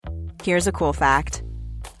Here's a cool fact.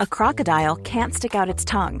 A crocodile can't stick out its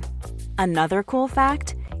tongue. Another cool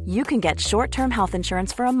fact, you can get short-term health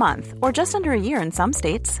insurance for a month or just under a year in some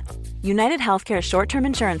states. United Healthcare short-term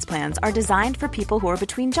insurance plans are designed for people who are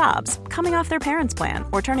between jobs, coming off their parents' plan,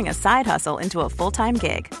 or turning a side hustle into a full-time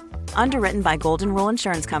gig. Underwritten by Golden Rule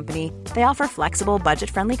Insurance Company, they offer flexible,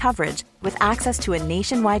 budget-friendly coverage with access to a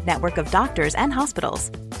nationwide network of doctors and hospitals.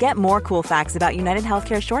 Get more cool facts about United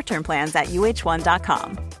Healthcare short-term plans at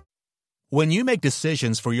uh1.com. When you make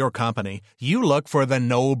decisions for your company, you look for the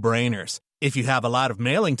no-brainers. If you have a lot of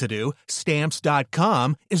mailing to do,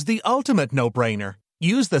 Stamps.com is the ultimate no-brainer.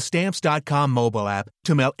 Use the Stamps.com mobile app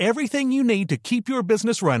to mail everything you need to keep your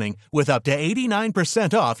business running with up to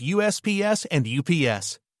 89% off USPS and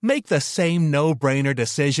UPS. Make the same no-brainer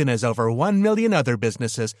decision as over 1 million other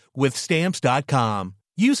businesses with Stamps.com.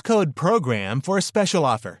 Use code PROGRAM for a special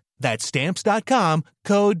offer. That's Stamps.com,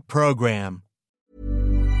 code PROGRAM.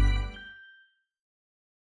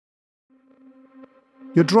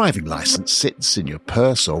 Your driving licence sits in your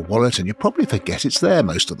purse or wallet and you probably forget it's there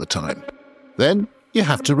most of the time. Then you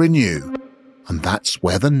have to renew. And that's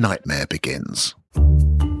where the nightmare begins.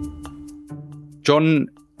 John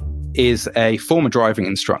is a former driving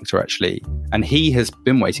instructor, actually, and he has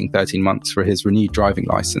been waiting 13 months for his renewed driving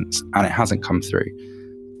licence, and it hasn't come through.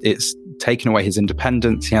 It's taken away his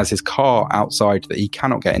independence. He has his car outside that he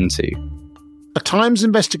cannot get into. A Times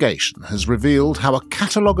investigation has revealed how a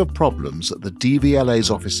catalogue of problems at the DVLA's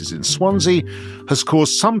offices in Swansea has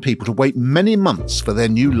caused some people to wait many months for their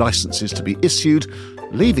new licences to be issued,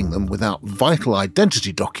 leaving them without vital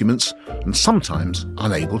identity documents and sometimes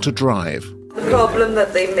unable to drive. The problem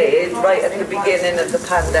that they made right at the beginning of the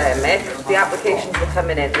pandemic, the applications were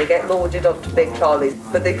coming in, they get loaded onto big trolleys,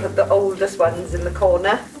 but they put the oldest ones in the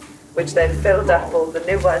corner, which then filled up all the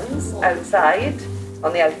new ones outside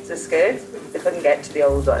on the outer skirts. They couldn't get to the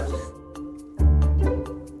old ones.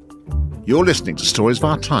 You're listening to Stories of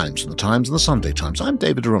Our Times from The Times and The Sunday Times. I'm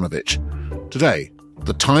David Aronovich. Today,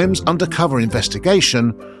 the Times undercover investigation,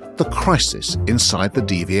 the crisis inside the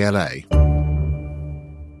DVLA.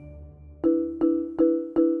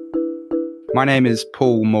 My name is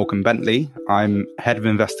Paul Morgan-Bentley. I'm head of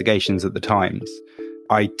investigations at The Times.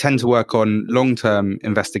 I tend to work on long-term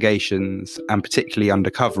investigations and particularly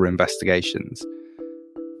undercover investigations.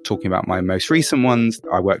 Talking about my most recent ones,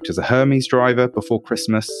 I worked as a Hermes driver before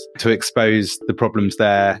Christmas to expose the problems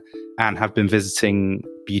there and have been visiting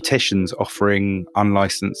beauticians offering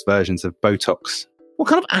unlicensed versions of Botox. What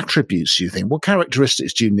kind of attributes do you think, what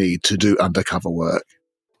characteristics do you need to do undercover work?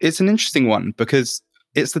 It's an interesting one because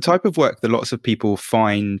it's the type of work that lots of people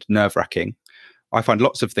find nerve-wracking. I find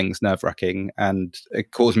lots of things nerve-wracking and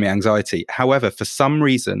it causes me anxiety. However, for some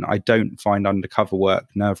reason, I don't find undercover work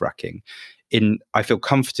nerve-wracking. I feel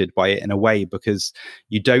comforted by it in a way because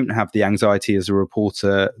you don't have the anxiety as a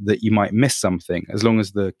reporter that you might miss something as long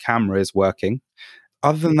as the camera is working.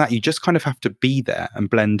 Other than that, you just kind of have to be there and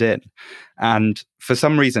blend in. And for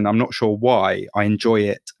some reason, I'm not sure why, I enjoy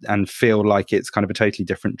it and feel like it's kind of a totally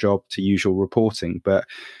different job to usual reporting. But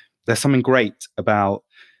there's something great about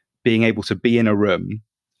being able to be in a room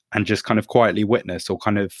and just kind of quietly witness or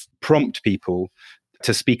kind of prompt people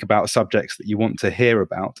to speak about subjects that you want to hear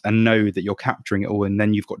about and know that you're capturing it all, and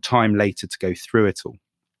then you've got time later to go through it all.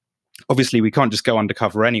 Obviously, we can't just go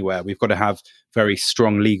undercover anywhere. We've got to have very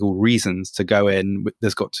strong legal reasons to go in.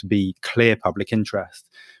 There's got to be clear public interest.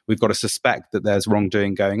 We've got to suspect that there's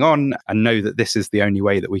wrongdoing going on and know that this is the only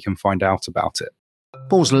way that we can find out about it.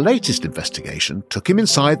 Paul's latest investigation took him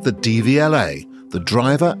inside the DVLA, the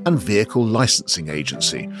Driver and Vehicle Licensing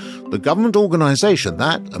Agency, the government organisation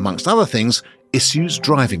that, amongst other things, issues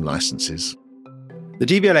driving licences. The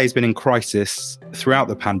DVLA has been in crisis throughout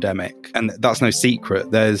the pandemic, and that's no secret.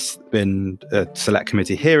 There's been a select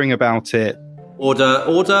committee hearing about it. Order,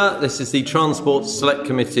 order. This is the Transport Select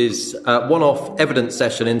Committee's one-off evidence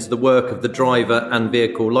session into the work of the Driver and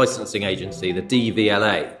Vehicle Licensing Agency, the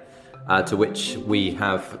DVLA, to which we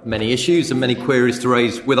have many issues and many queries to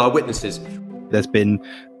raise with our witnesses. There's been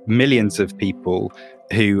millions of people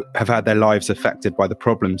who have had their lives affected by the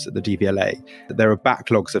problems at the DVLA. There are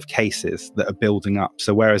backlogs of cases that are building up.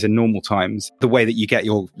 So whereas in normal times, the way that you get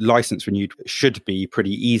your license renewed should be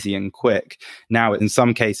pretty easy and quick. Now, in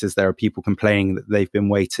some cases, there are people complaining that they've been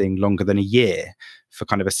waiting longer than a year for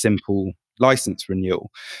kind of a simple license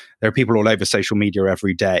renewal. There are people all over social media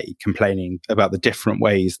every day complaining about the different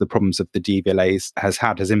ways the problems of the DVLAs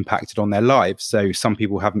has impacted on their lives. So some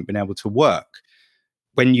people haven't been able to work.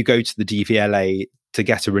 When you go to the DVLA to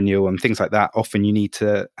get a renewal and things like that, often you need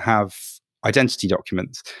to have identity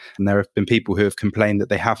documents. And there have been people who have complained that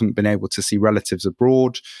they haven't been able to see relatives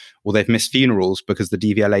abroad, or they've missed funerals because the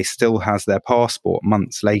DVLA still has their passport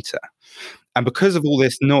months later. And because of all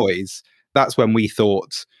this noise, that's when we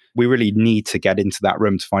thought we really need to get into that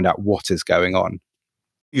room to find out what is going on.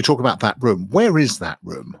 You talk about that room. Where is that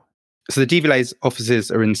room? So the DVLA's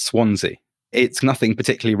offices are in Swansea. It's nothing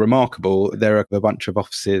particularly remarkable. There are a bunch of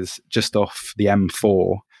offices just off the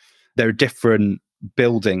M4. There are different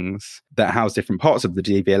buildings that house different parts of the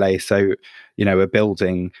DVLA. So, a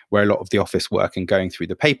building where a lot of the office work and going through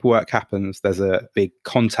the paperwork happens. There's a big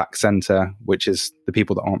contact centre, which is the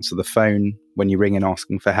people that answer the phone when you ring in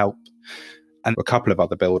asking for help. And a couple of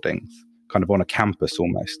other buildings, kind of on a campus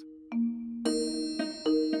almost.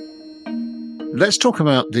 Let's talk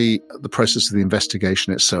about the process of the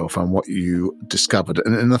investigation itself and what you discovered.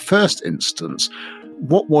 And in the first instance,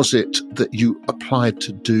 what was it that you applied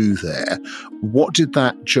to do there? What did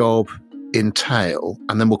that job entail?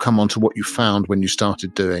 And then we'll come on to what you found when you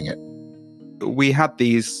started doing it. We had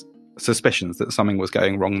these suspicions that something was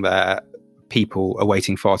going wrong there. People are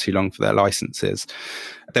waiting far too long for their licenses.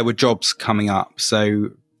 There were jobs coming up.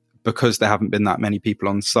 So because there haven't been that many people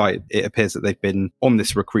on site, it appears that they've been on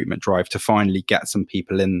this recruitment drive to finally get some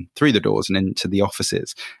people in through the doors and into the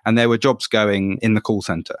offices. And there were jobs going in the call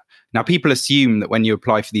centre. Now, people assume that when you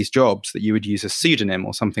apply for these jobs that you would use a pseudonym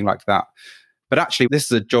or something like that. But actually, this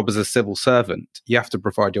is a job as a civil servant. You have to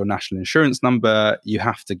provide your national insurance number. You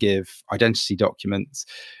have to give identity documents.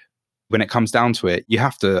 When it comes down to it, you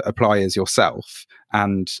have to apply as yourself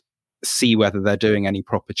and see whether they're doing any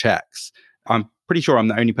proper checks. I'm pretty sure I'm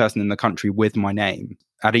the only person in the country with my name.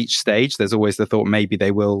 At each stage, there's always the thought maybe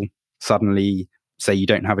they will suddenly say you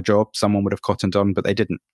don't have a job. Someone would have cottoned on, but they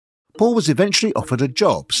didn't. Paul was eventually offered a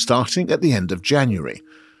job starting at the end of January.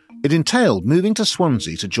 It entailed moving to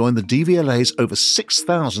Swansea to join the DVLA's over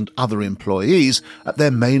 6,000 other employees at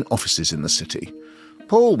their main offices in the city.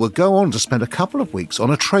 Paul would go on to spend a couple of weeks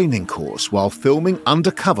on a training course while filming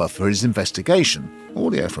undercover for his investigation,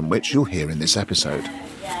 audio from which you'll hear in this episode.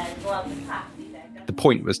 The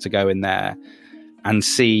point was to go in there and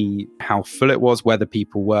see how full it was, whether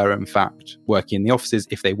people were in fact working in the offices,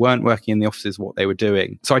 if they weren't working in the offices, what they were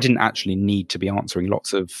doing. So I didn't actually need to be answering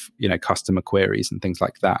lots of, customer queries and things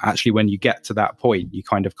like that. Actually, when you get to that point, you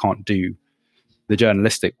kind of can't do the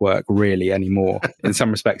journalistic work really anymore. In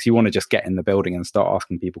some respects, you want to just get in the building and start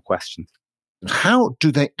asking people questions. How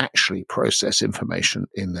do they actually process information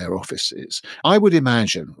in their offices? I would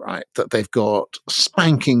imagine, right, that they've got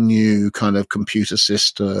spanking new kind of computer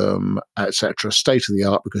system, etc., state of the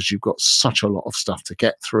art, because you've got such a lot of stuff to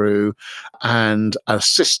get through, and a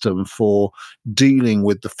system for dealing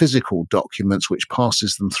with the physical documents, which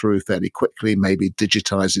passes them through fairly quickly, maybe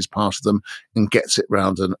digitizes part of them and gets it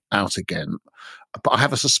round and out again. But I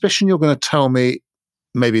have a suspicion you're going to tell me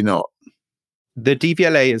maybe not. The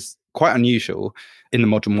DVLA is quite unusual in the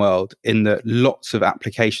modern world in that lots of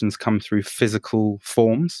applications come through physical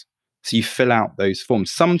forms. So you fill out those forms.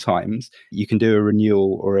 Sometimes you can do a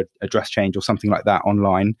renewal or an address change or something like that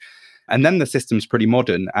online. And then the system's pretty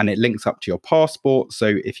modern and it links up to your passport.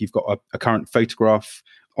 So if you've got a current photograph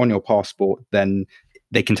on your passport, then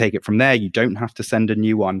they can take it from there. You don't have to send a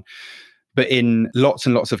new one. But in lots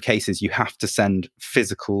and lots of cases, you have to send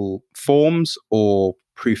physical forms or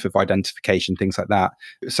proof of identification, things like that.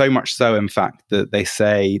 So much so, in fact, that they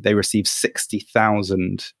say they receive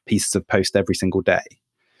 60,000 pieces of post every single day.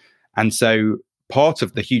 And so part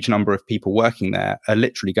of the huge number of people working there are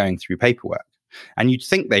literally going through paperwork. And you'd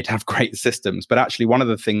think they'd have great systems, but actually one of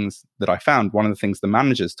the things that I found, one of the things the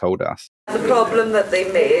managers told us. The problem that they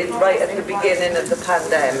made right at the beginning of the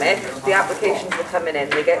pandemic, the applications were coming in,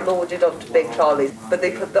 they get loaded onto big trolleys, but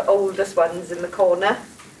they put the oldest ones in the corner,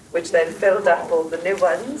 which then filled up all the new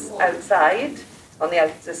ones outside on the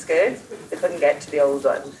outer skirts. They couldn't get to the old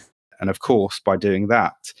ones. And of course, by doing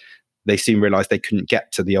that, they soon realised they couldn't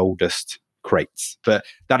get to the oldest crates. But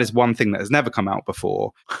that is one thing that has never come out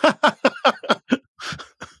before.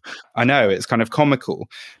 I know, it's kind of comical,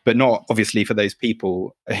 but not obviously for those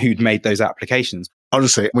people who'd made those applications.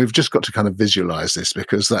 Honestly, we've just got to kind of visualize this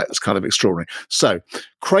because that's kind of extraordinary. So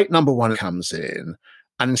crate number one comes in,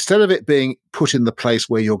 and instead of it being put in the place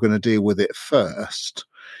where you're going to deal with it first,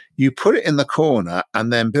 you put it in the corner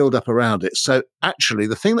and then build up around it. So actually,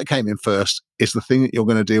 the thing that came in first is the thing that you're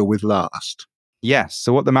going to deal with last. Yes.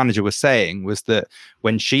 So what the manager was saying was that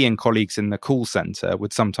when she and colleagues in the call centre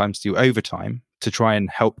would sometimes do overtime to try and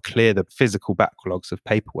help clear the physical backlogs of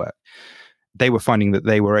paperwork, they were finding that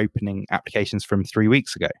they were opening applications from 3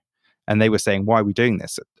 weeks ago. And they were saying, why are we doing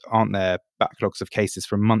this? Aren't there backlogs of cases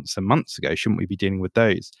from months and months ago? Shouldn't we be dealing with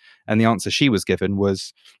those? And the answer she was given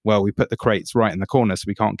was, well, we put the crates right in the corner, so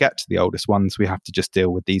we can't get to the oldest ones. We have to just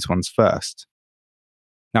deal with these ones first.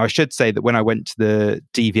 Now, I should say that when I went to the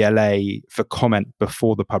DVLA for comment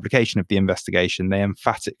before the publication of the investigation, they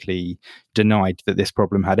emphatically denied that this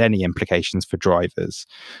problem had any implications for drivers.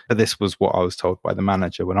 But this was what I was told by the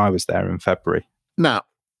manager when I was there in February. Now,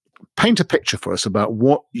 paint a picture for us about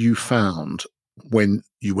what you found when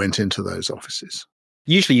you went into those offices.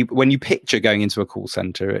 Usually, when you picture going into a call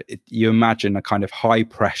centre, you imagine a kind of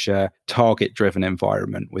high-pressure, target-driven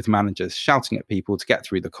environment with managers shouting at people to get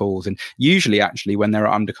through the calls. And usually, actually, when there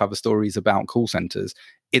are undercover stories about call centres,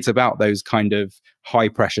 it's about those kind of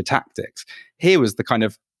high-pressure tactics. Here was the kind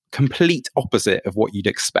of complete opposite of what you'd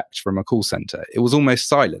expect from a call centre. It was almost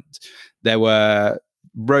silent. There were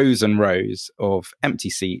rows and rows of empty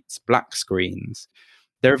seats, black screens.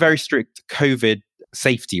 There are very strict COVID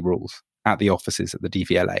safety rules at the offices at the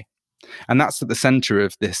DVLA. And that's at the centre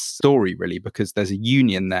of this story, really, because there's a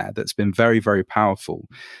union there that's been very, very powerful,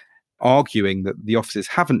 arguing that the offices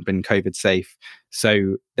haven't been COVID safe,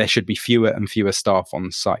 so there should be fewer and fewer staff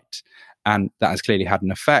on site. And that has clearly had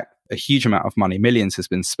an effect. A huge amount of money, millions, has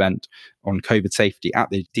been spent on COVID safety at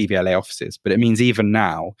the DVLA offices. But it means even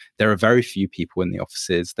now, there are very few people in the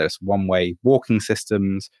offices. There's one-way walking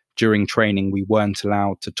systems. During training, we weren't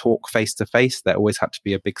allowed to talk face-to-face. There always had to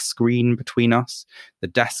be a big screen between us. The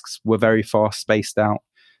desks were very far spaced out.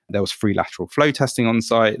 There was free lateral flow testing on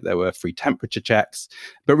site. There were free temperature checks.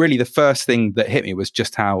 But really, the first thing that hit me was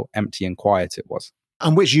just how empty and quiet it was.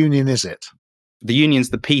 And which union is it? The union's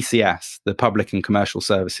the PCS, the Public and Commercial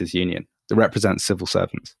Services Union, that represents civil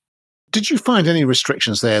servants. Did you find any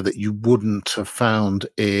restrictions there that you wouldn't have found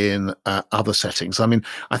in other settings? I mean,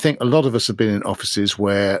 I think a lot of us have been in offices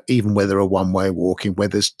where, even where there are one-way walking, where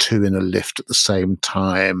there's two in a lift at the same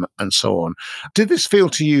time and so on. Did this feel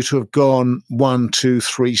to you to have gone 1, 2,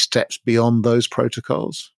 3 steps beyond those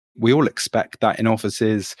protocols? We all expect that in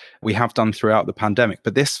offices. We have done throughout the pandemic,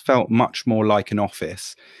 but this felt much more like an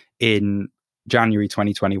office in January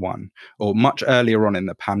 2021, or much earlier on in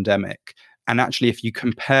the pandemic. And actually, if you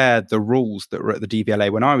compare the rules that were at the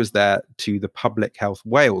DVLA when I was there to the Public Health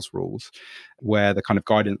Wales rules, where the kind of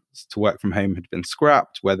guidance to work from home had been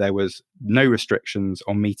scrapped, where there was no restrictions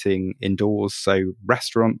on meeting indoors, so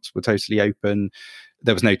restaurants were totally open.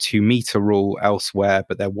 There was no 2-meter rule elsewhere,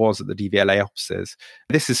 but there was at the DVLA offices.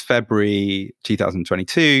 This is February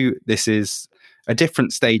 2022. This is a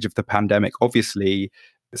different stage of the pandemic. Obviously,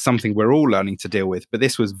 something we're all learning to deal with, but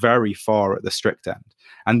this was very far at the strict end.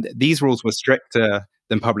 And these rules were stricter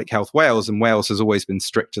than Public Health Wales, and Wales has always been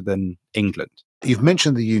stricter than England. You've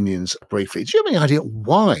mentioned the unions briefly. Do you have any idea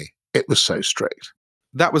why it was so strict?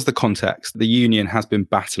 That was the context. The union has been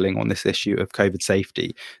battling on this issue of COVID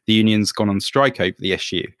safety. The union's gone on strike over the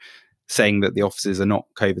issue, saying that the offices are not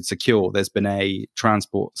COVID secure. There's been a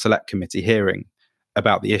Transport Select Committee hearing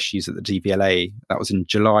about the issues at the DVLA. That was in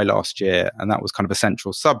July last year. And that was kind of a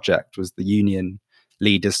central subject, was the union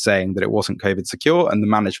leaders saying that it wasn't COVID secure and the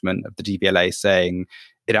management of the DVLA saying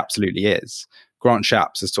it absolutely is. Grant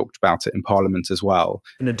Shapps has talked about it in Parliament as well.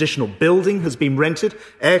 An additional building has been rented.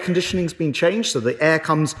 Air conditioning's been changed, so the air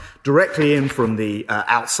comes directly in from the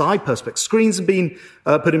outside. Perspex screens have been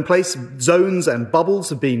put in place. Zones and bubbles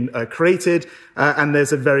have been created. And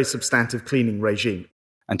there's a very substantive cleaning regime.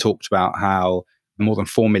 And talked about how more than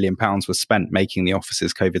 £4 million was spent making the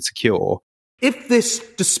offices COVID secure. If this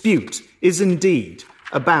dispute is indeed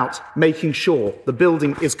about making sure the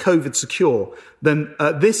building is COVID secure, then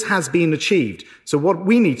this has been achieved. So what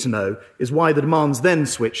we need to know is why the demands then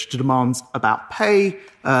switch to demands about pay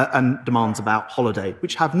and demands about holiday,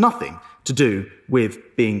 which have nothing to do with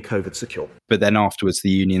being COVID secure. But then afterwards,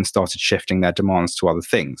 the union started shifting their demands to other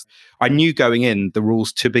things. I knew going in the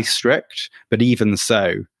rules to be strict, but even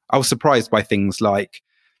so, I was surprised by things like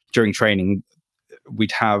during training,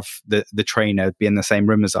 we'd have the trainer be in the same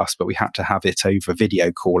room as us, but we had to have it over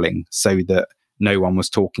video calling so that no one was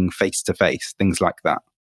talking face to face, things like that.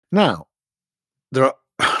 Now, there are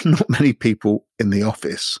not many people in the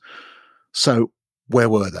office. So where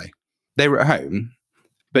were they? They were at home.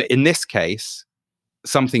 But in this case,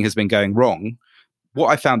 something has been going wrong. What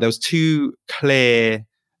I found, there was 2 clear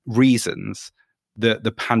reasons that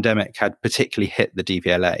the pandemic had particularly hit the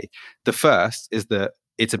DVLA. The first is that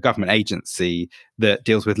it's a government agency that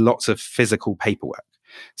deals with lots of physical paperwork.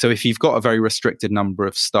 So if you've got a very restricted number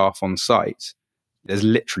of staff on site, there's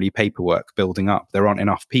literally paperwork building up. There aren't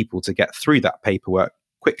enough people to get through that paperwork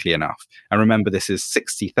quickly enough. And remember, this is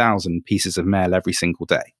 60,000 pieces of mail every single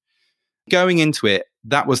day. Going into it,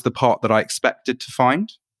 that was the part that I expected to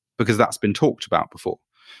find, because that's been talked about before.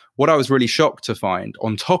 What I was really shocked to find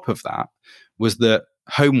on top of that was that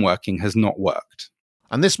home working has not worked.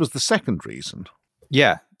 And this was the second reason.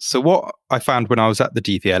 Yeah. So what I found when I was at the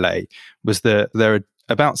DVLA was that there are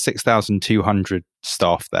about 6,200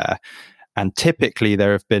 staff there. And typically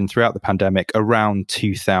there have been, throughout the pandemic, around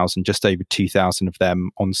 2,000, just over 2,000 of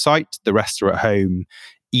them on site. The rest are at home,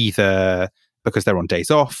 either because they're on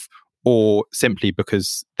days off or simply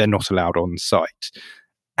because they're not allowed on site.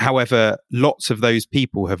 However, lots of those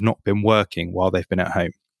people have not been working while they've been at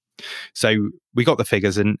home. So we got the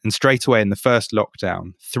figures, and straight away in the first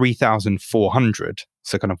lockdown, 3,400,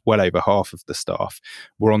 so kind of well over half of the staff,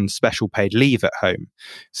 were on special paid leave at home.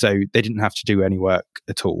 So they didn't have to do any work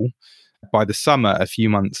at all. By the summer, a few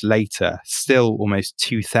months later, still almost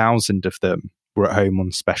 2,000 of them were at home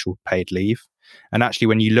on special paid leave. And actually,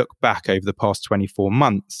 when you look back over the past 24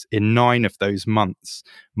 months, in 9 of those months,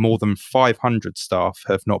 more than 500 staff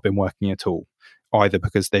have not been working at all, either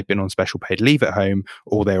because they've been on special paid leave at home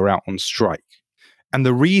or they were out on strike. And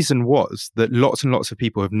the reason was that lots and lots of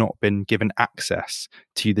people have not been given access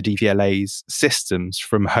to the DVLA's systems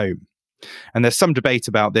from home. And there's some debate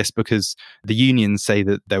about this because the unions say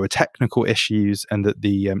that there were technical issues and that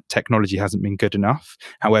the technology hasn't been good enough.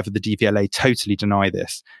 However, the DVLA totally deny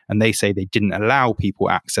this, and they say they didn't allow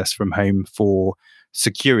people access from home for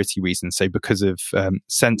security reasons. So because of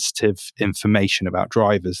sensitive information about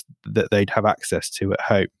drivers that they'd have access to at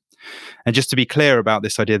home. And just to be clear about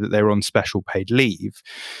this idea that they were on special paid leave.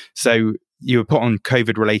 So you were put on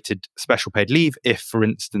COVID-related special paid leave if, for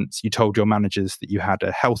instance, you told your managers that you had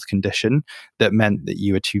a health condition that meant that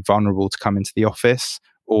you were too vulnerable to come into the office,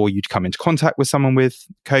 or you'd come into contact with someone with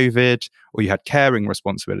COVID, or you had caring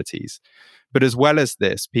responsibilities. But as well as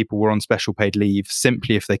this, people were on special paid leave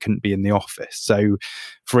simply if they couldn't be in the office. So,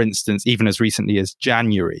 for instance, even as recently as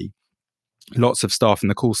January, lots of staff in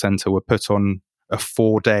the call centre were put on a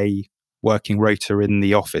 4-day working rota in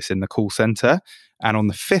the office in the call centre. And on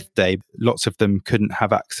the 5th day, lots of them couldn't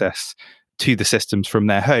have access to the systems from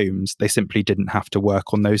their homes. They simply didn't have to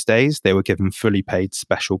work on those days. They were given fully paid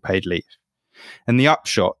special paid leave. And the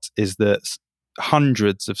upshot is that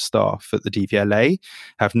hundreds of staff at the DVLA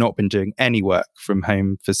have not been doing any work from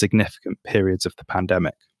home for significant periods of the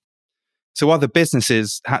pandemic. So other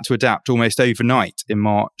businesses had to adapt almost overnight in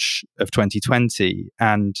March of 2020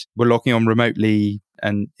 and were logging on remotely.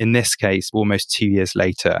 And in this case, almost 2 years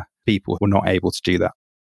later, people were not able to do that.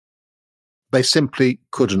 They simply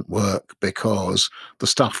couldn't work because the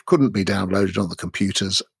stuff couldn't be downloaded on the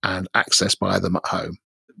computers and accessed by them at home.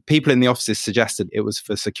 People in the offices suggested it was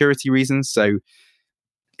for security reasons. So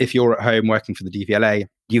if you're at home working for the DVLA,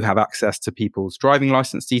 you have access to people's driving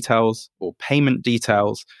license details or payment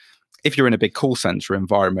details. If you're in a big call center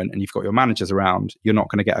environment and you've got your managers around, you're not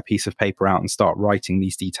going to get a piece of paper out and start writing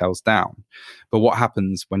these details down. But what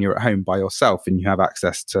happens when you're at home by yourself and you have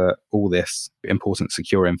access to all this important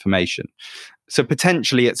secure information? So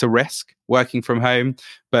potentially it's a risk working from home,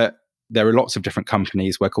 but there are lots of different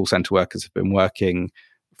companies where call center workers have been working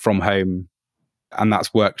from home, and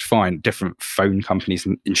that's worked fine. Different phone companies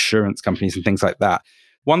and insurance companies and things like that.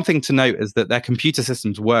 One thing to note is that their computer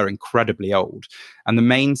systems were incredibly old. And the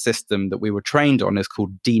main system that we were trained on is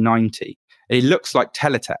called D90. It looks like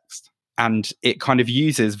teletext. And it kind of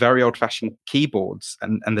uses very old-fashioned keyboards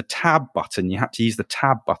and the tab button. You had to use the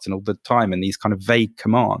tab button all the time and these kind of vague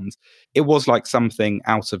commands. It was like something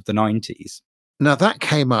out of the 90s. Now, that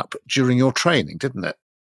came up during your training, didn't it?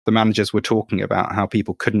 The managers were talking about how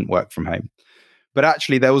people couldn't work from home. But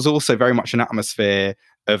actually, there was also very much an atmosphere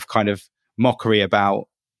of kind of mockery about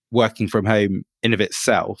working from home in of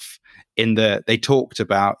itself, in that they talked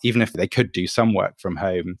about, even if they could do some work from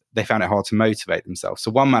home, they found it hard to motivate themselves.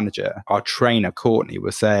 So one manager, our trainer, Courtney,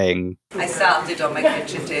 was saying, I started on my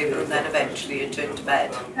kitchen table and then eventually I turned to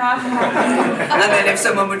bed. And then if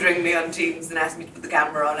someone would ring me on Teams and ask me to put the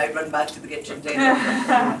camera on, I'd run back to the kitchen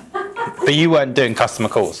table. But you weren't doing customer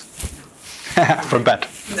calls from bed?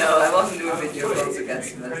 No, I wasn't doing video calls with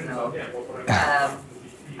customers, no.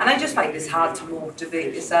 And I just find it's hard to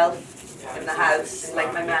motivate yourself in the house.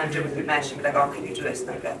 Like my manager would be meshing, be like, oh, can you do this? And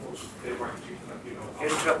I'd go, you're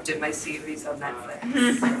interrupting my series on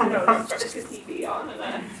Netflix. Just the TV on and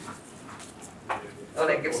then. Or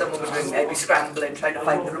like if someone would ring me, I'd be scrambling, trying to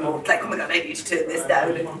find the remote. Like, oh my God, I need to turn this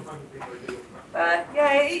down. But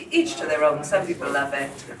yeah, each to their own. Some people love it.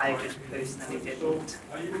 I just personally didn't.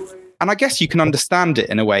 And I guess you can understand it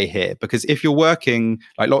in a way here, because if you're working,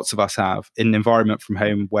 like lots of us have, in an environment from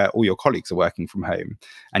home where all your colleagues are working from home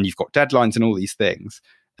and you've got deadlines and all these things,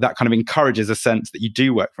 that kind of encourages a sense that you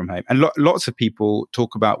do work from home. And lots of people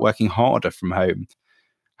talk about working harder from home.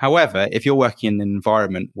 However, if you're working in an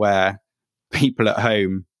environment where people at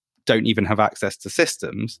home don't even have access to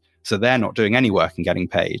systems, so they're not doing any work and getting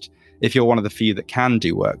paid, if you're one of the few that can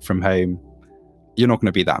do work from home, you're not going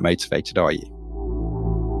to be that motivated, are you?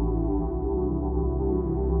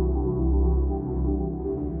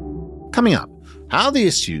 Coming up, how the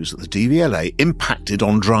issues at the DVLA impacted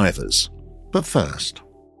on drivers. But first.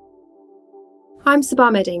 I'm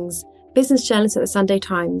Sabah Meddings, business journalist at the Sunday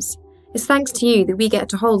Times. It's thanks to you that we get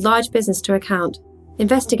to hold large business to account,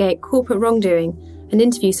 investigate corporate wrongdoing, and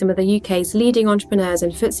interview some of the UK's leading entrepreneurs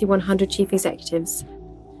and FTSE 100 chief executives.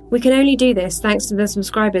 We can only do this thanks to the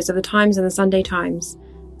subscribers of the Times and the Sunday Times.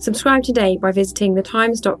 Subscribe today by visiting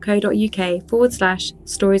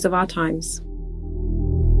thetimes.co.uk/stories of our times.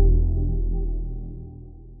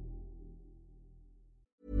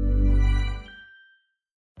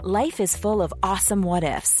 Life is full of awesome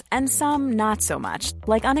what-ifs, and some not so much,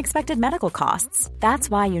 like unexpected medical costs. That's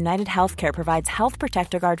why United Healthcare provides Health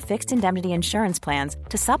Protector Guard fixed indemnity insurance plans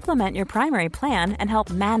to supplement your primary plan and help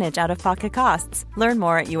manage out-of-pocket costs. Learn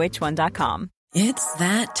more at uh1.com. It's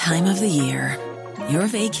that time of the year. Your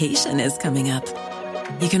vacation is coming up.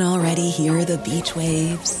 You can already hear the beach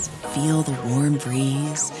waves, feel the warm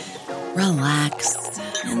breeze, relax,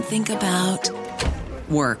 and think about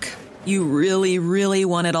work. You really, really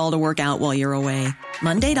want it all to work out while you're away.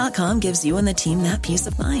 Monday.com gives you and the team that peace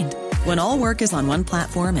of mind. When all work is on one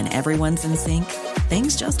platform and everyone's in sync,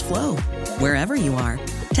 things just flow. Wherever you are,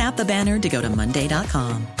 tap the banner to go to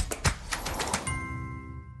Monday.com.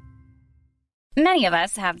 Many of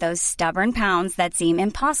us have those stubborn pounds that seem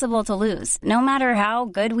impossible to lose, no matter how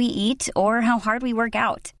good we eat or how hard we work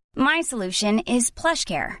out. My solution is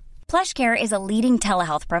PlushCare. PlushCare is a leading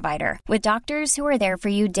telehealth provider with doctors who are there for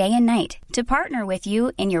you day and night to partner with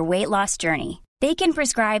you in your weight loss journey. They can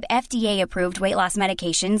prescribe FDA-approved weight loss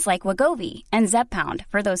medications like Wegovy and Zepbound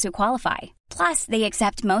for those who qualify. Plus, they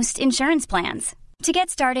accept most insurance plans. To get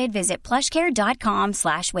started, visit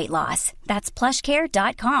plushcare.com/weightloss. That's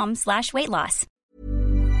plushcare.com/weightloss.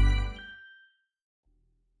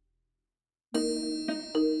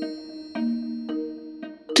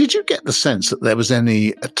 Did you get the sense that there was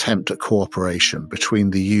any attempt at cooperation between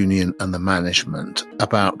the union and the management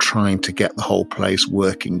about trying to get the whole place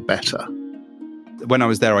working better? When I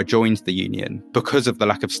was there, I joined the union. Because of the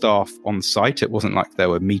lack of staff on site, it wasn't like there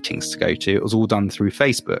were meetings to go to. It was all done through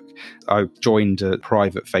Facebook. I joined a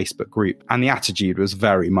private Facebook group, and the attitude was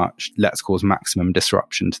very much, let's cause maximum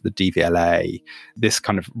disruption to the DVLA. This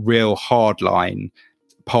kind of real hardline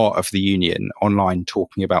part of the union online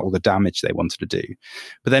talking about all the damage they wanted to do.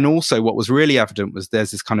 But then also what was really evident was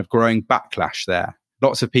there's this kind of growing backlash there.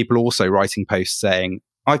 Lots of people also writing posts saying,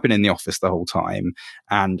 I've been in the office the whole time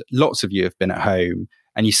and lots of you have been at home,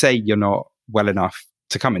 and you say you're not well enough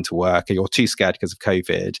to come into work or you're too scared because of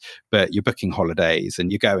COVID, but you're booking holidays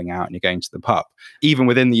and you're going out and you're going to the pub. Even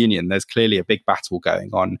within the union, there's clearly a big battle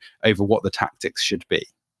going on over what the tactics should be.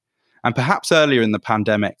 And perhaps earlier in the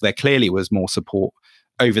pandemic, there clearly was more support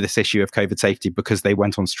over this issue of COVID safety because they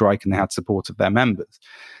went on strike and they had support of their members.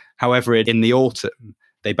 However, in the autumn,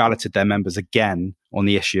 they balloted their members again on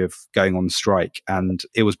the issue of going on strike, and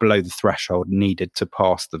it was below the threshold needed to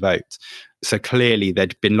pass the vote. So clearly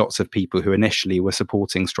there'd been lots of people who initially were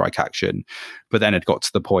supporting strike action, but then had got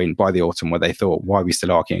to the point by the autumn where they thought, why are we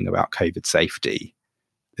still arguing about COVID safety?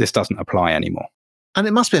 This doesn't apply anymore. And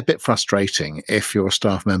it must be a bit frustrating if you're a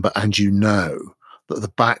staff member and you know that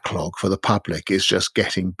the backlog for the public is just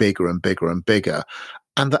getting bigger and bigger and bigger.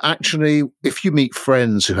 And that actually, if you meet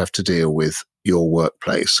friends who have to deal with your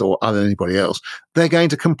workplace or anybody else, they're going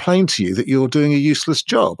to complain to you that you're doing a useless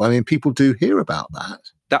job. I mean, people do hear about that.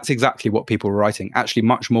 That's exactly what people were writing, actually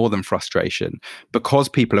much more than frustration, because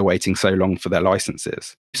people are waiting so long for their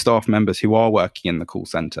licenses. Staff members who are working in the call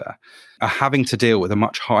centre are having to deal with a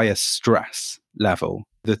much higher stress level.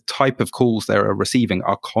 The type of calls they are receiving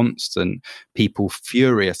are constant, people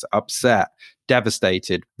furious, upset,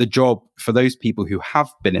 devastated. The job for those people who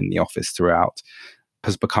have been in the office throughout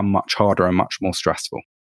has become much harder and much more stressful.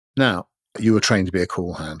 Now, you were trained to be a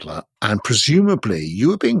call handler, and presumably you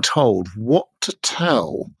were being told what to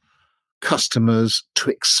tell customers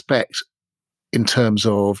to expect in terms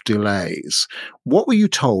of delays. What were you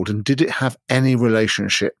told, and did it have any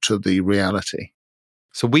relationship to the reality?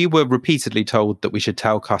 So we were repeatedly told that we should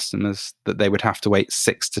tell customers that they would have to wait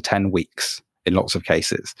 6 to 10 weeks in lots of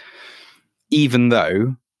cases, even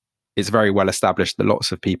though it's very well established that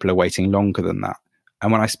lots of people are waiting longer than that.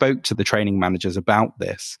 And when I spoke to the training managers about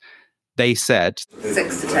this, they said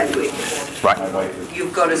 6 to 10 weeks. Right.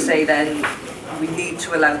 You've got to say then we need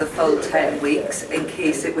to allow the full 10 weeks in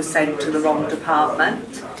case it was sent to the wrong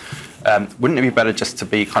department. Wouldn't it be better just to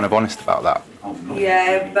be kind of honest about that?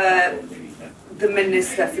 Yeah, but the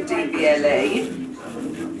Minister for DVLA,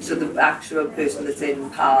 so the actual person that's in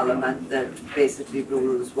Parliament that basically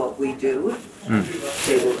rules what we do,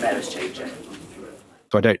 they won't let us change it.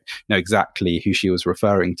 So I don't know exactly who she was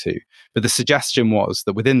referring to, but the suggestion was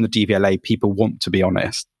that within the DVLA, people want to be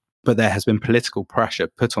honest, but there has been political pressure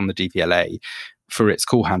put on the DVLA for its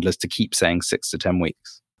call handlers to keep saying 6 to 10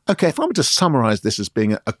 weeks. Okay, if I were to summarise this as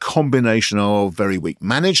being a combination of very weak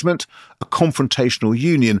management, a confrontational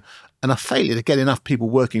union, and a failure to get enough people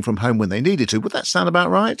working from home when they needed to, would that sound about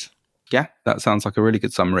right? Yeah, that sounds like a really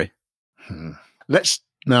good summary. Let's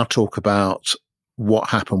now talk about what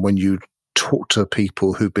happened when you talk to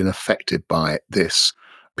people who've been affected by this,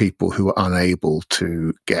 people who are unable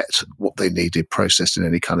to get what they needed processed in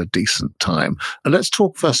any kind of decent time. And let's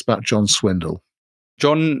talk first about John Swindle.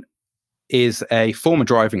 John is a former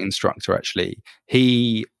driving instructor, actually.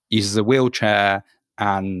 He uses a wheelchair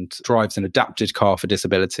and drives an adapted car for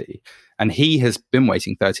disability. And he has been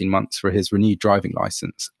waiting 13 months for his renewed driving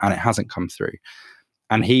license, and it hasn't come through.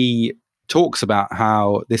 And he talks about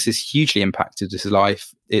how this has hugely impacted his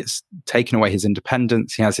life. It's taken away his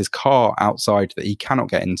independence. He has his car outside that he cannot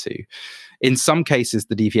get into. In some cases,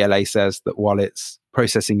 the DVLA says that while it's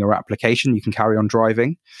processing your application, you can carry on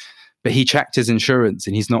driving. But he checked his insurance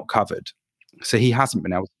and he's not covered. So he hasn't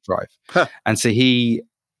been able to drive. And so he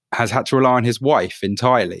has had to rely on his wife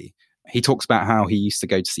entirely. He talks about how he used to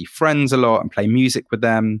go to see friends a lot and play music with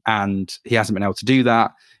them, and he hasn't been able to do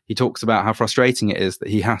that. He talks about how frustrating it is that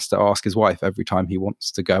he has to ask his wife every time he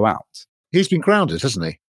wants to go out. He's been grounded, hasn't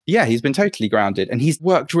he? Yeah, he's been totally grounded, and he's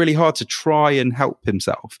worked really hard to try and help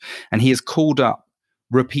himself. And he has called up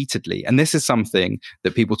repeatedly. And this is something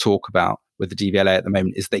that people talk about with the DVLA at the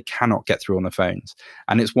moment, is they cannot get through on the phones.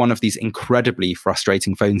 And it's one of these incredibly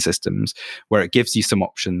frustrating phone systems where it gives you some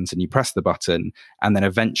options and you press the button and then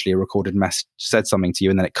eventually a recorded message said something to you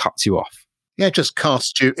and then it cuts you off. Yeah, it just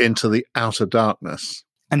casts you into the outer darkness.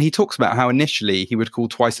 And he talks about how initially he would call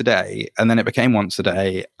twice a day, and then it became once a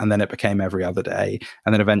day, and then it became every other day.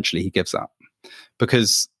 And then eventually he gives up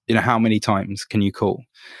because, how many times can you call?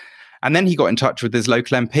 And then he got in touch with his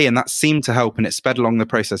local MP, and that seemed to help, and it sped along the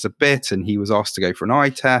process a bit. And he was asked to go for an eye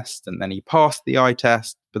test, and then he passed the eye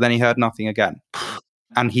test, but then he heard nothing again.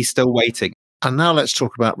 And he's still waiting. And now let's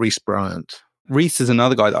talk about Rhys Bryant. Rhys is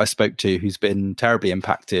another guy that I spoke to who's been terribly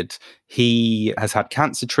impacted. He has had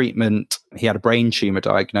cancer treatment. He had a brain tumor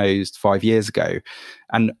diagnosed 5 years ago.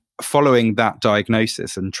 And following that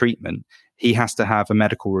diagnosis and treatment, he has to have a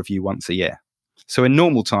medical review once a year. So in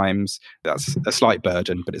normal times, that's a slight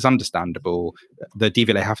burden, but it's understandable. The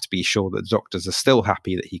DVLA have to be sure that the doctors are still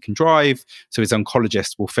happy that he can drive. So his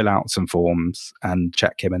oncologist will fill out some forms and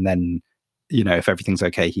check him. And then, if everything's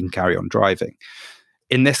okay, he can carry on driving.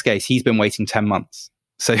 In this case, he's been waiting 10 months.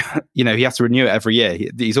 So, he has to renew it every year.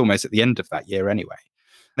 He's almost at the end of that year anyway.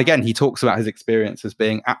 Again, he talks about his experience as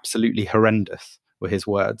being absolutely horrendous, were his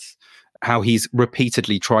words. How he's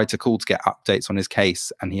repeatedly tried to call to get updates on his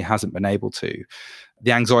case and he hasn't been able to.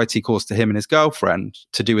 The anxiety caused to him and his girlfriend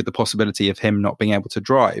to do with the possibility of him not being able to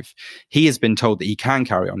drive. He has been told that he can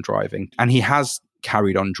carry on driving, and he has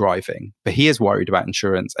carried on driving, but he is worried about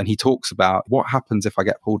insurance. And he talks about what happens if I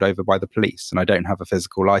get pulled over by the police and I don't have a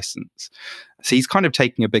physical license. So he's kind of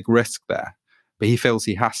taking a big risk there, but he feels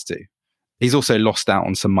he has to. He's also lost out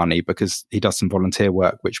on some money because he does some volunteer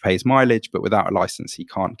work, which pays mileage, but without a license, he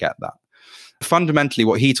can't get that. Fundamentally,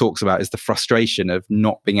 what he talks about is the frustration of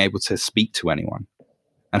not being able to speak to anyone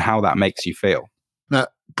and how that makes you feel. Now,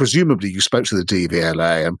 presumably you spoke to the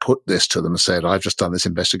DVLA and put this to them and said, I've just done this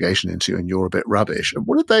investigation into you and you're a bit rubbish. And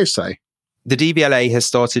what did they say? The DVLA has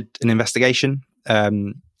started an investigation.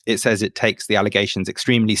 It says it takes the allegations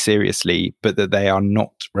extremely seriously, but that they are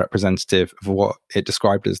not representative of what it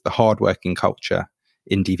described as the hardworking culture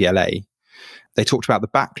in DVLA. They talked about the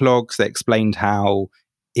backlogs. They explained how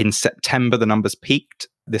in September, the numbers peaked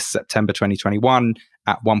this September 2021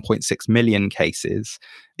 at 1.6 million cases.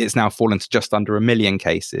 It's now fallen to just under 1 million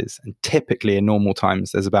cases. And typically in normal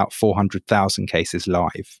times, there's about 400,000 cases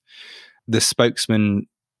live. The spokesman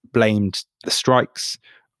blamed the strikes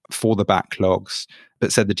for the backlogs,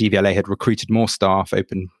 but said the DVLA had recruited more staff,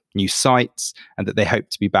 opened new sites, and that they hope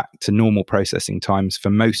to be back to normal processing times for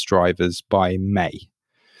most drivers by May.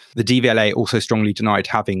 The DVLA also strongly denied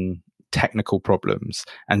having technical problems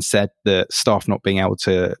and said that staff not being able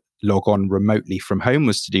to log on remotely from home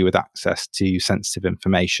was to do with access to sensitive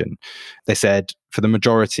information. They said for the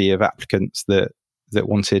majority of applicants that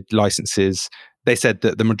wanted licenses, They said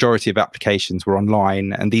that the majority of applications were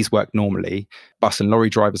online and these work normally. Bus and lorry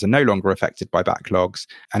drivers are no longer affected by backlogs.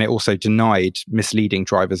 And it also denied misleading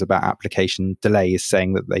drivers about application delays,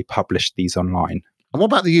 saying that they published these online. And what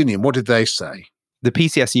about the union? What did they say? The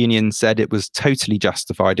PCS union said it was totally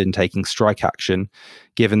justified in taking strike action,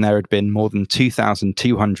 given there had been more than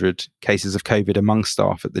 2,200 cases of COVID among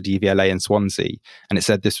staff at the DVLA in Swansea. And it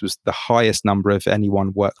said this was the highest number of any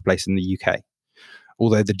one workplace in the UK.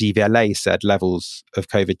 Although the DVLA said levels of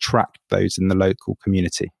COVID tracked those in the local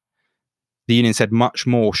community. The union said much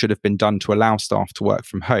more should have been done to allow staff to work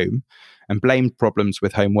from home and blamed problems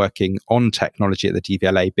with home working on technology at the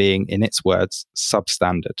DVLA being, in its words,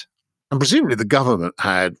 substandard. And presumably the government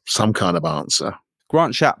had some kind of answer.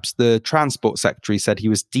 Grant Shapps, the Transport Secretary, said he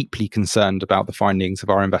was deeply concerned about the findings of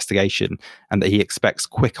our investigation and that he expects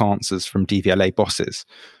quick answers from DVLA bosses,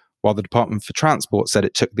 while the Department for Transport said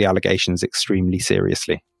it took the allegations extremely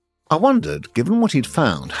seriously. I wondered, given what he'd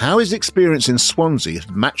found, how his experience in Swansea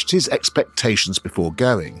had matched his expectations before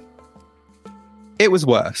going. It was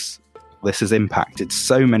worse. This has impacted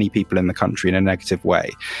so many people in the country in a negative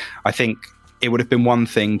way. I think it would have been one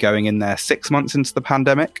thing going in there 6 months into the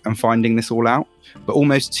pandemic and finding this all out, but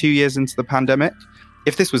almost 2 years into the pandemic,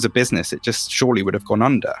 if this was a business, it just surely would have gone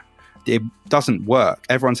under. It doesn't work.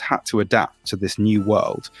 Everyone's had to adapt to this new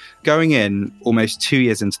world. Going in almost 2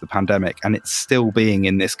 years into the pandemic and it's still being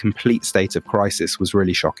in this complete state of crisis was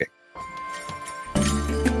really shocking.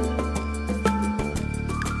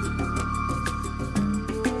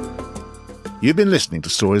 You've been listening to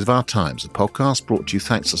Stories of Our Times, a podcast brought to you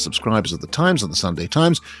thanks to subscribers of The Times and The Sunday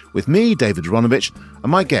Times, with me, David Aronovich,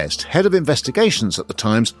 and my guest, Head of Investigations at The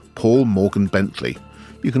Times, Paul Morgan Bentley.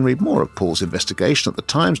 You can read more of Paul's investigation at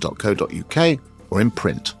thetimes.co.uk or in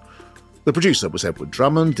print. The producer was Edward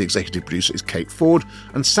Drummond, the executive producer is Kate Ford,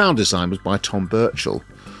 and sound design was by Tom Birchall.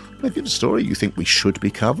 If you have a story you think we should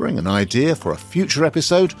be covering, an idea for a future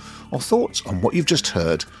episode, or thoughts on what you've just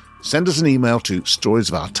heard, send us an email to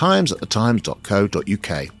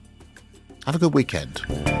storiesofourtimes@thetimes.co.uk. Have a good weekend.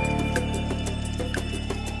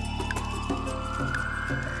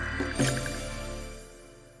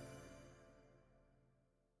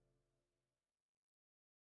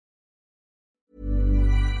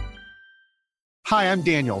 Hi, I'm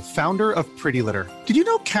Daniel, founder of Pretty Litter. Did you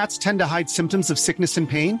know cats tend to hide symptoms of sickness and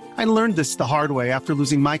pain? I learned this the hard way after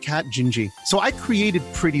losing my cat, Gingy. So I created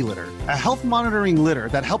Pretty Litter, a health monitoring litter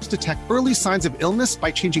that helps detect early signs of illness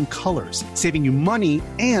by changing colors, saving you money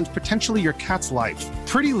and potentially your cat's life.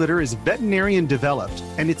 Pretty Litter is veterinarian developed,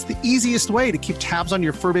 and it's the easiest way to keep tabs on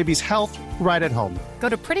your fur baby's health right at home. Go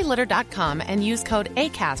to prettylitter.com and use code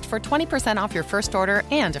ACAST for 20% off your first order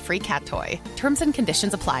and a free cat toy. Terms and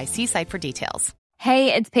conditions apply. See site for details.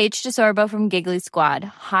 Hey, it's Paige DeSorbo from Giggly Squad.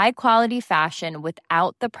 High quality fashion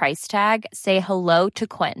without the price tag. Say hello to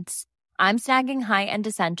Quince. I'm snagging high-end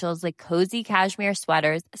essentials like cozy cashmere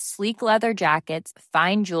sweaters, sleek leather jackets,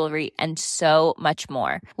 fine jewelry, and so much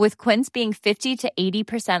more. With Quince being 50 to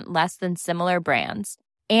 80% less than similar brands.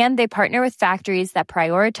 And they partner with factories that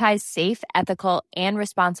prioritize safe, ethical, and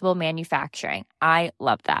responsible manufacturing. I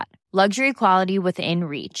love that. Luxury quality within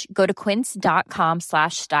reach. Go to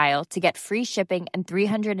quince.com/style to get free shipping and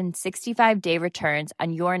 365-day returns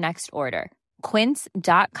on your next order.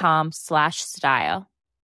 Quince.com/style.